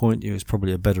disappoint you is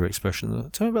probably a better expression.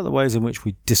 Tell me about the ways in which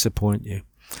we disappoint you.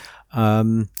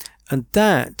 And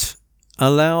that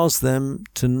allows them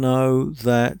to know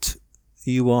that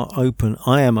you are open,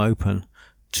 I am open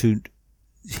to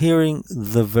hearing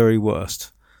the very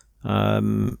worst.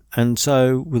 And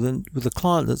so with a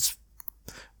client that's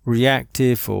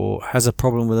reactive or has a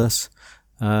problem with us,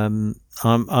 I'm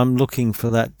looking for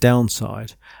that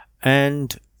downside.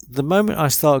 And the moment I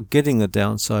start getting the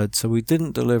downside, so we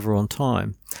didn't deliver on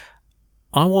time,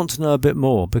 I want to know a bit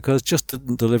more, because just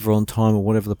didn't deliver on time or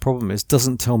whatever the problem is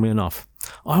doesn't tell me enough.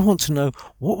 I want to know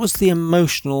what was the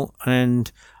emotional and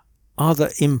other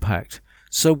impact.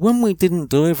 So when we didn't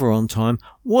deliver on time,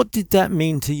 what did that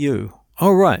mean to you?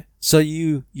 All right. So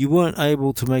you weren't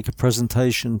able to make a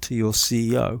presentation to your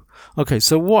CEO. Okay.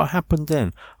 So what happened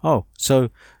then? Oh, so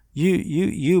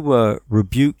you were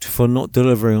rebuked for not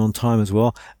delivering on time as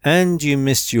well, and you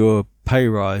missed your pay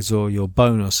rise or your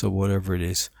bonus or whatever it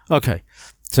is. Okay,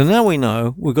 so now we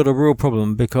know we've got a real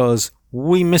problem because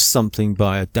we missed something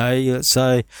by a day, let's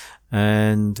say,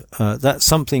 and that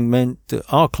something meant that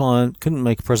our client couldn't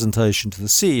make a presentation to the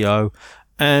CEO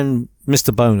and missed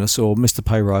a bonus or missed a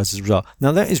pay rise as a result.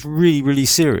 Now that is really, really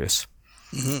serious,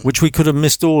 which we could have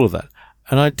missed all of that.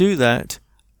 And I do that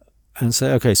and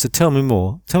say, okay, so tell me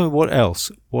more. Tell me what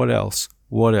else.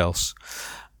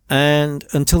 And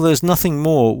until there's nothing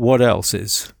more, what else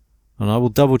is? and I will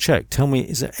double check. Tell me,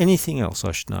 is there anything else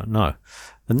I should know? No.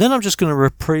 And then I'm just going to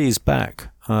reprise back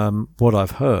what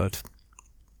I've heard.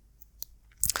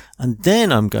 And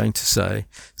then I'm going to say,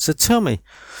 so tell me,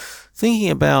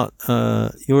 thinking about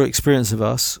your experience of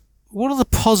us, what are the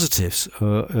positives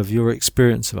of your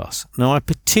experience of us? Now, I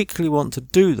particularly want to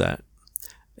do that,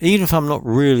 even if I'm not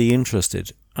really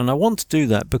interested. And I want to do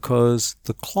that because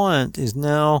the client is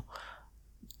now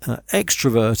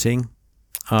extroverting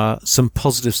some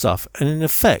positive stuff. And in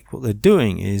effect, what they're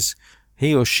doing is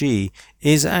he or she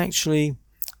is actually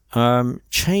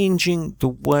changing the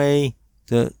way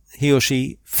that he or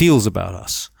she feels about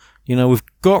us. You know, we've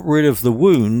got rid of the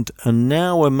wound and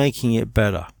now we're making it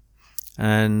better.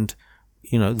 And,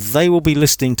 you know, they will be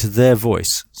listening to their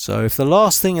voice. So if the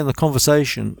last thing in the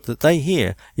conversation that they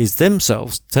hear is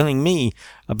themselves telling me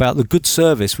about the good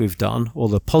service we've done or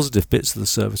the positive bits of the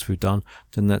service we've done,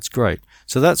 then that's great.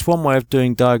 So that's one way of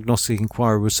doing diagnostic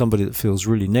inquiry with somebody that feels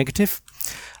really negative.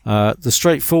 The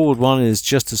straightforward one is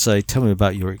just to say, tell me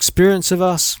about your experience of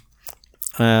us.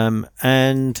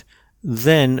 And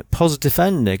then positive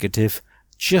and negative,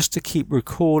 just to keep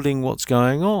recording what's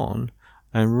going on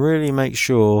and really make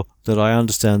sure that I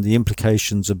understand the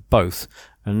implications of both.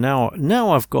 And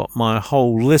now I've got my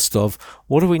whole list of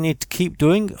what do we need to keep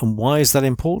doing and why is that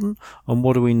important, and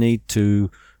what do we need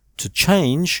to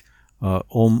change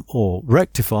or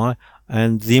rectify,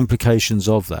 and the implications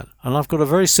of that. And I've got a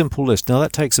very simple list. Now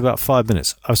that takes about 5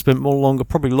 minutes. I've spent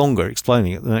probably longer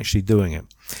explaining it than actually doing it.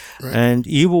 Right. And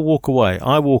you will walk away,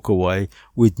 I walk away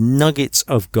with nuggets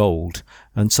of gold.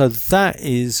 And so that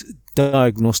is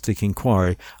diagnostic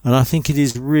inquiry. And I think it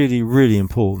is really, really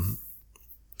important.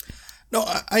 No,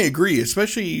 I agree,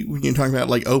 especially when you're talking about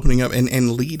like opening up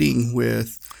and leading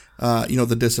with,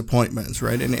 the disappointments,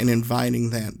 right? And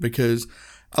inviting that, because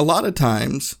a lot of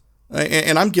times,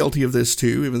 and I'm guilty of this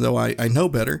too, even though I know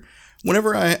better.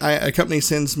 Whenever a company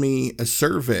sends me a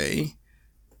survey,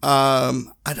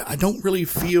 I don't really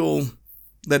feel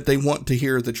that they want to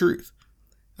hear the truth.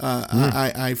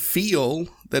 I feel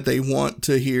that they want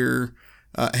to hear,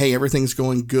 hey, everything's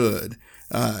going good.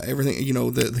 Everything,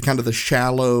 the kind of the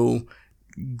shallow,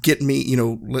 get me,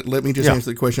 let me just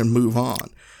answer the question and move on.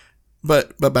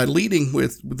 But by leading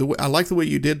with I like the way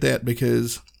you did that,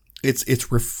 because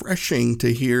it's refreshing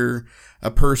to hear a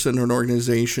person or an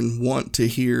organization want to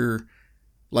hear,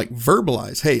 like,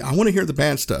 verbalize, hey, I want to hear the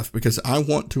bad stuff because I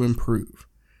want to improve.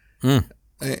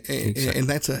 Exactly. And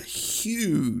that's a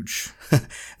huge,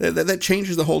 that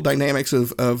changes the whole dynamics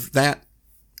of that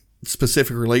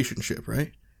specific relationship,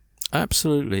 right?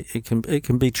 Absolutely. It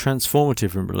can be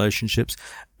transformative in relationships.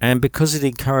 And because it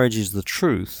encourages the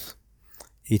truth,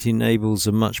 it enables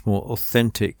a much more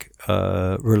authentic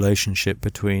relationship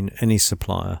between any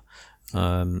supplier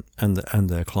and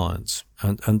their clients,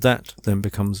 and that then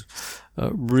becomes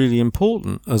really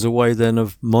important as a way then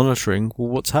of monitoring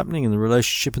what's happening in the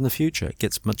relationship in the future. It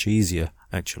gets much easier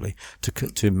actually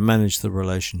to manage the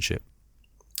relationship.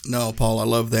 No, Paul, I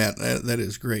love that. That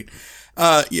is great.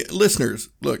 Listeners,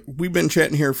 look, we've been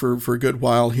chatting here for a good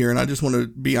while here, and I just want to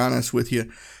be honest with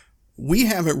you. We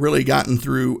haven't really gotten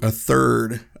through a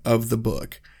third of the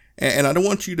book. And I don't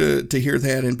want you to hear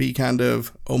that and be kind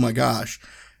of, oh my gosh,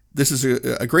 this is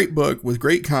a great book with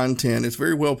great content. It's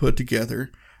very well put together,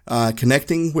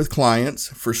 connecting with clients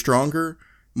for stronger,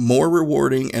 more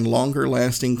rewarding, and longer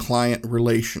lasting client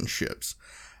relationships.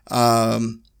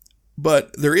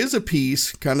 But there is a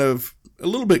piece kind of a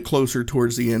little bit closer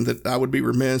towards the end that I would be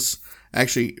remiss.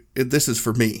 Actually, this is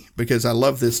for me because I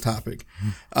love this topic.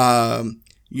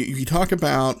 You talk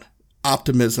about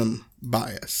optimism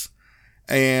bias.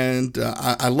 And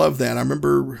I love that. I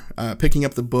remember picking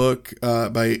up the book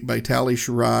by Tali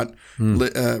Sharot,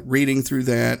 reading through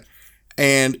that,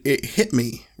 and it hit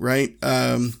me, right?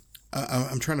 I'm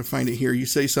trying to find it here. You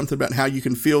say something about how you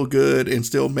can feel good and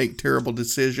still make terrible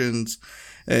decisions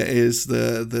is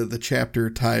the chapter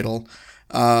title.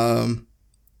 How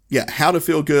to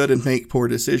feel good and make poor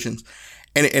decisions.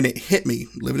 And it hit me,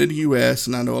 living in the U.S.,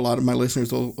 and I know a lot of my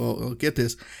listeners will get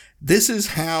this. This is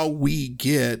how we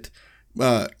get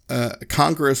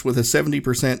Congress with a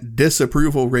 70%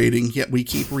 disapproval rating, yet we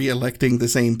keep reelecting the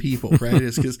same people, right?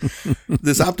 It's because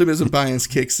this optimism bias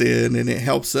kicks in and it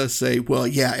helps us say, well,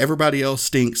 yeah, everybody else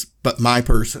stinks, but my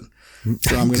person.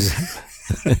 So I'm going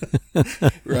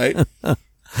to, right?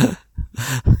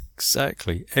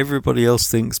 Exactly. Everybody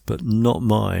else thinks, but not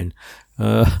mine.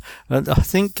 And I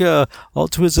think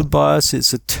optimism bias,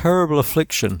 it's a terrible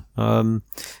affliction. And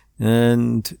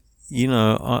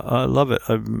I love it.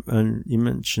 And you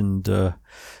mentioned a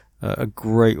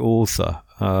great author.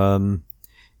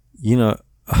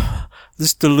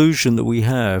 This delusion that we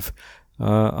have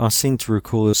I seem to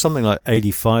recall that something like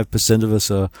 85% of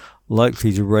us are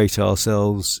likely to rate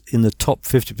ourselves in the top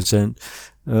 50%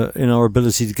 in our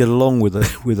ability to get along with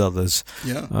others.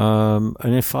 Yeah.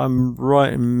 And if I'm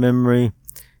right in memory,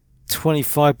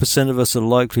 25% of us are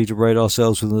likely to rate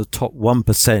ourselves within the top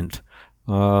 1%.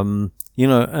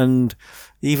 And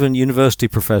even university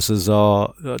professors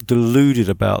are deluded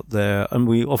about and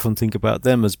we often think about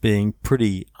them as being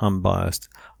pretty unbiased,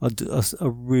 are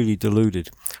really deluded.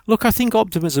 Look, I think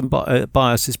optimism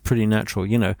bias is pretty natural.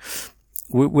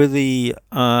 We're the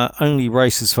only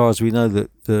race, as far as we know,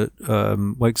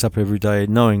 that wakes up every day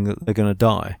knowing that they're going to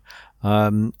die.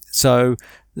 So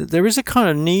there is a kind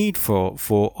of need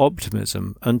for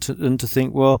optimism and to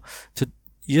think, well,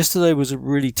 yesterday was a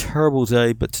really terrible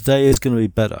day, but today is going to be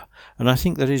better. And I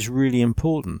think that is really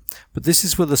important. But this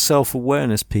is where the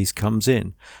self-awareness piece comes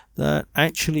in, that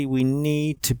actually we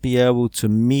need to be able to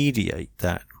mediate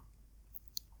that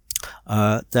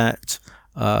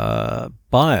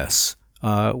bias,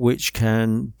 which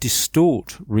can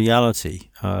distort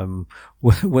reality,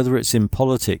 whether it's in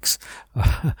politics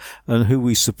and who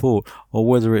we support, or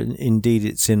whether indeed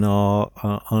it's in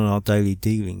our daily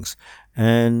dealings.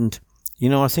 And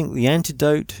I think the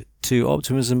antidote to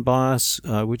optimism bias,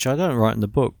 which I don't write in the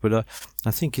book, but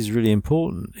I think is really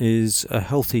important, is a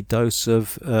healthy dose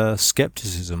of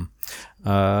skepticism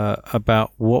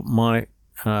about what might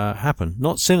happen.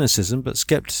 Not cynicism, but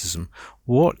skepticism.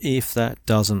 What if that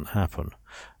doesn't happen?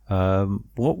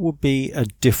 What would be a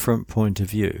different point of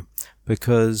view?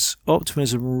 Because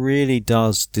optimism really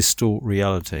does distort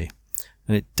reality,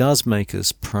 and it does make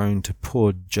us prone to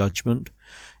poor judgment.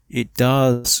 It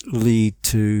does lead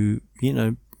to,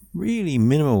 really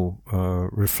minimal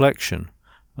reflection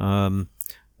and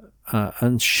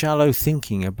shallow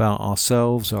thinking about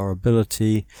ourselves, our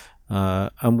ability,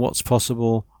 and what's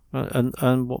possible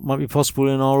and what might be possible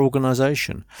in our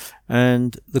organisation.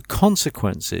 And the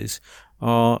consequences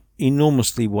are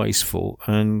enormously wasteful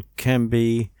and can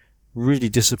be really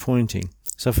disappointing.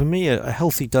 So for me, a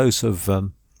healthy dose of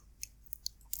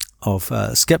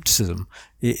skepticism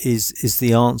is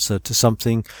the answer to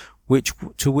something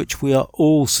to which we are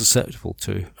all susceptible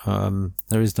to.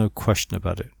 There is no question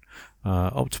about it.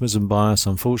 Optimism bias,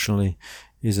 unfortunately,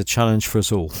 is a challenge for us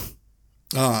all.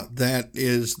 That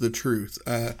is the truth.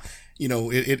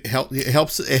 It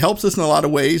helps us in a lot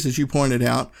of ways, as you pointed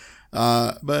out.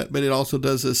 But it also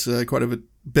does us quite a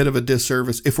bit of a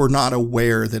disservice if we're not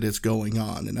aware that it's going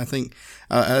on. And I think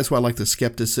that's why I like the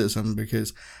skepticism,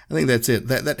 because I think that's it.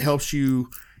 That helps you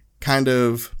kind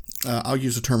of, I'll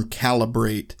use the term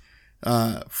calibrate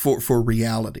for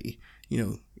reality.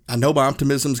 I know my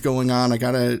optimism's going on. I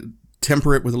got to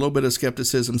temper it with a little bit of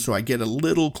skepticism so I get a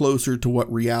little closer to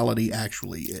what reality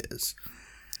actually is.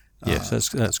 Yes,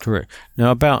 that's correct.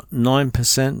 Now, about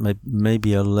 9%,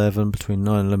 maybe 11, between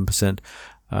 9 and 11%,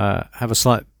 have a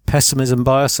slight pessimism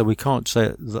bias. So we can't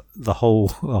say the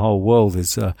whole world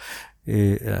has an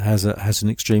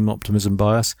extreme optimism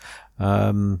bias,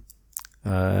 but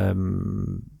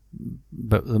the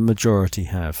majority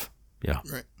have. Yeah.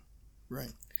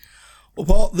 Right. Well,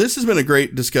 Paul, this has been a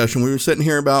great discussion. We were sitting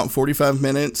here about 45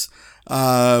 minutes.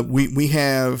 We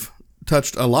have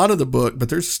touched a lot of the book, but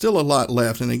there's still a lot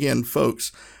left. And again,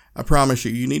 folks, I promise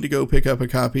you need to go pick up a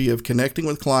copy of Connecting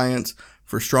with Clients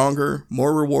for Stronger,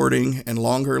 More Rewarding, and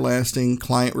Longer Lasting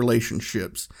Client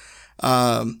Relationships.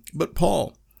 But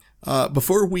Paul,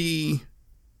 before we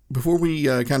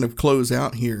kind of close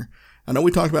out here, I know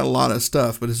we talked about a lot of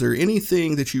stuff, but is there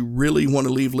anything that you really want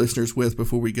to leave listeners with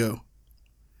before we go?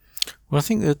 Well, I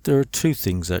think that there are two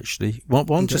things, actually. One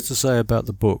okay. Just to say about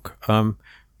the book.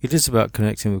 It is about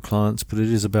connecting with clients, but it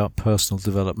is about personal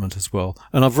development as well.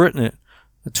 And I've written it.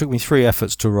 It took me 3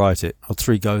 efforts to write it, or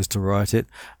 3 goes to write it.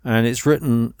 And it's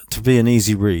written to be an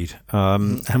easy read.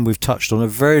 And we've touched on a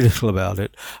very little about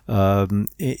it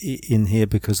in here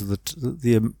because of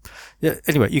the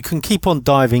anyway, you can keep on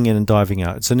diving in and diving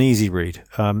out. It's an easy read.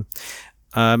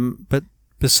 But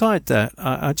beside that,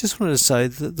 I just wanted to say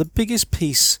that the biggest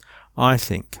piece, I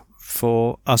think,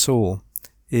 for us all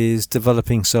is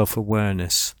developing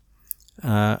self-awareness.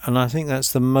 And I think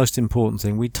that's the most important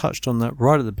thing. We touched on that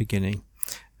right at the beginning.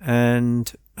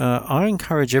 And I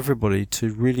encourage everybody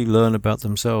to really learn about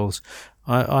themselves.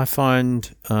 I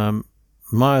find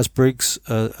Myers-Briggs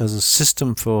as a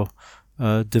system for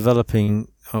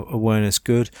developing awareness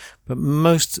good, but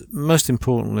most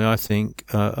importantly, I think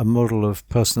a model of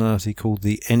personality called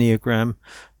the Enneagram,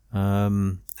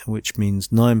 which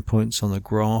means 9 points on the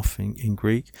graph in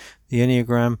Greek. The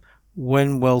Enneagram,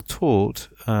 when well taught,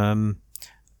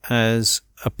 as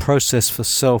a process for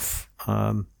self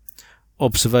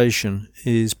observation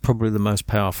is probably the most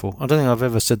powerful. I don't think I've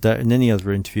ever said that in any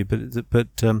other interview,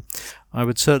 but I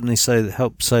would certainly say that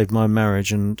helped save my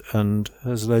marriage and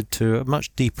has led to a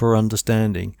much deeper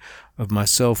understanding of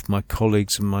myself, my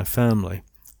colleagues, and my family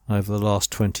over the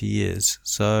last 20 years.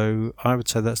 So I would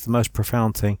say that's the most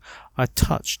profound thing. I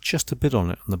touched just a bit on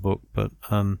it in the book, but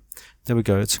there we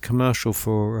go. It's a commercial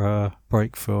for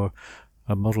break for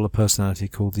a model of personality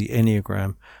called the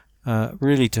Enneagram,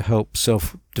 really to help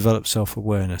develop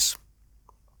self-awareness.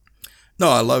 No,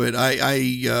 I love it.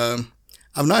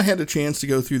 I've not had a chance to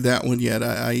go through that one yet.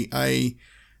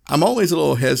 I'm always a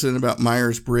little hesitant about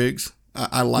Myers-Briggs.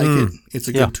 I like it. It's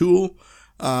a good tool,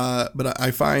 but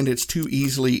I find it's too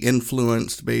easily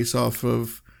influenced based off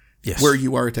of where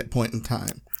you are at that point in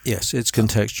time. Yes, it's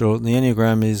contextual. The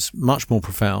Enneagram is much more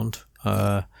profound,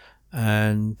 and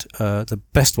the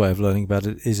best way of learning about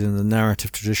it is in the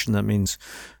narrative tradition. That means,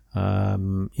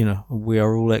 we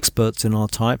are all experts in our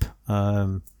type,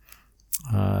 but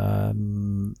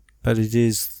it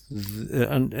is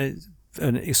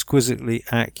an exquisitely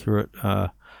accurate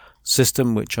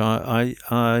system, which I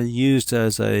used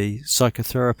as a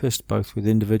psychotherapist, both with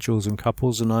individuals and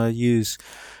couples, and I use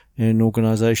in an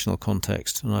organizational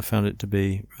context, and I found it to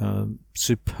be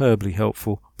superbly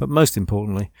helpful. But most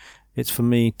importantly, it's for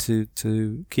me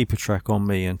to keep a track on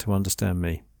me and to understand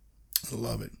me. I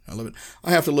love it.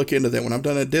 I have to look into that one. I've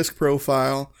done a DISC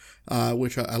profile,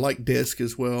 which I like DISC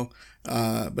as well,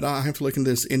 but I have to look into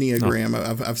this Enneagram.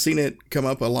 No. I've seen it come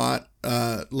up a lot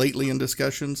lately in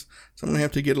discussions, so I'm going to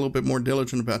have to get a little bit more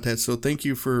diligent about that. So thank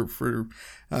you for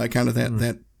kind of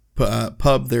that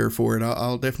pub there for it.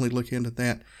 I'll definitely look into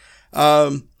that.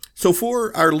 So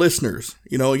for our listeners,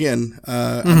 again,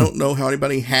 I don't know how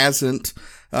anybody hasn't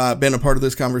been a part of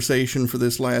this conversation for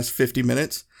this last 50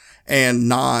 minutes and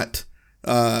not,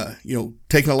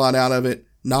 taken a lot out of it,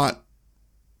 not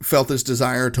felt this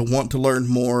desire to want to learn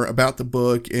more about the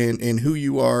book and who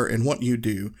you are and what you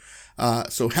do.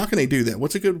 So how can they do that?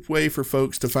 What's a good way for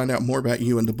folks to find out more about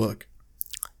you and the book?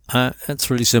 It's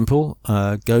really simple.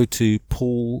 Go to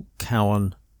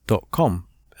paulcowan.com.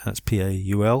 That's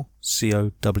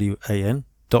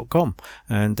PaulCowan.com.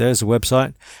 And there's a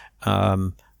website.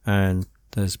 And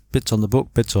there's bits on the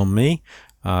book, bits on me,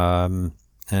 and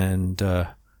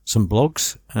some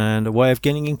blogs, and a way of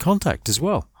getting in contact as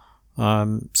well.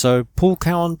 So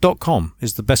paulcowan.com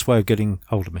is the best way of getting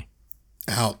hold of me.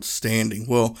 Outstanding.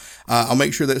 Well, I'll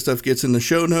make sure that stuff gets in the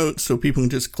show notes so people can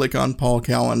just click on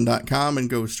paulcowan.com and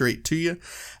go straight to you.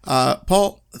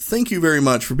 Paul, thank you very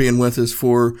much for being with us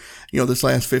for, this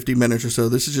last 50 minutes or so.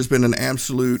 This has just been an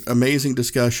absolute amazing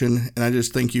discussion, and I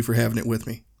just thank you for having it with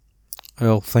me.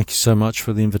 Well, thank you so much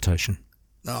for the invitation.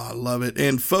 Oh, I love it.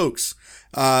 And folks,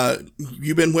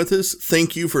 you've been with us.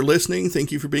 Thank you for listening.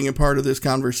 Thank you for being a part of this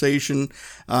conversation.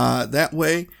 That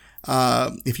way,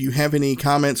 if you have any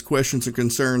comments, questions, or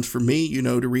concerns for me,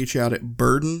 to reach out at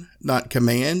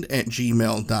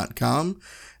burden.command@gmail.com.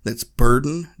 That's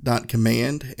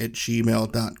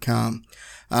burden.command@gmail.com.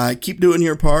 Keep doing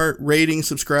your part, rating,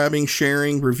 subscribing,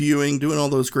 sharing, reviewing, doing all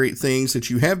those great things that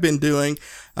you have been doing,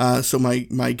 so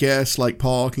my guests like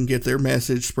Paul can get their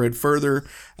message spread further,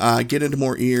 get into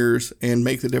more ears, and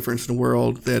make the difference in the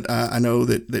world that I know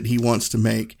that he wants to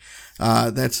make.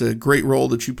 That's a great role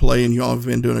that you play, and you all have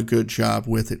been doing a good job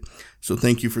with it. So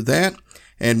thank you for that.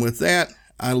 And with that,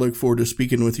 I look forward to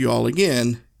speaking with you all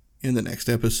again in the next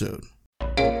episode.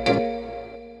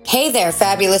 Hey there,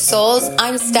 fabulous souls.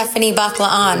 I'm Stephanie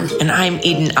Baklaan. And I'm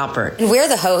Eden Alpert. And we're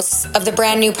the hosts of the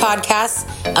brand new podcast,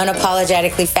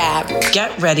 Unapologetically Fab.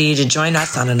 Get ready to join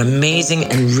us on an amazing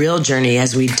and real journey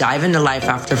as we dive into life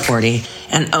after 40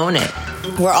 and own it.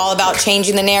 We're all about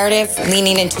changing the narrative,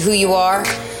 leaning into who you are,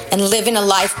 and living a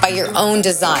life by your own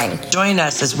design. Join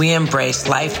us as we embrace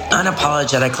life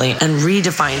unapologetically and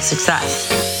redefine success.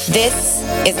 This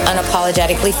is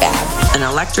Unapologetically Fab, an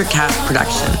Electric Cast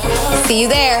production. See you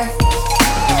there.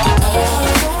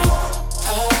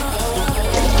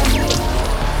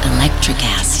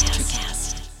 Electricast.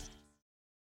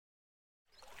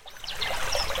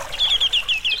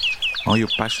 Are you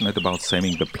passionate about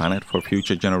saving the planet for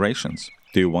future generations?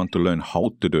 Do you want to learn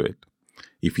how to do it?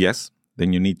 If yes,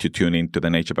 then you need to tune in to the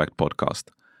Nature Back podcast.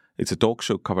 It's a talk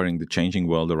show covering the changing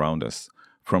world around us,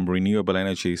 from renewable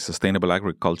energy, sustainable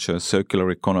agriculture, circular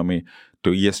economy,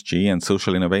 to ESG and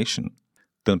social innovation.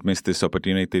 Don't miss this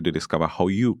opportunity to discover how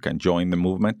you can join the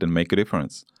movement and make a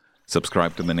difference.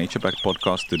 Subscribe to the Nature Back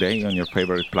podcast today on your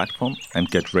favorite platform and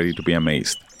get ready to be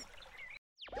amazed.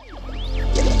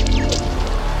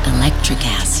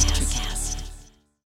 Electricast.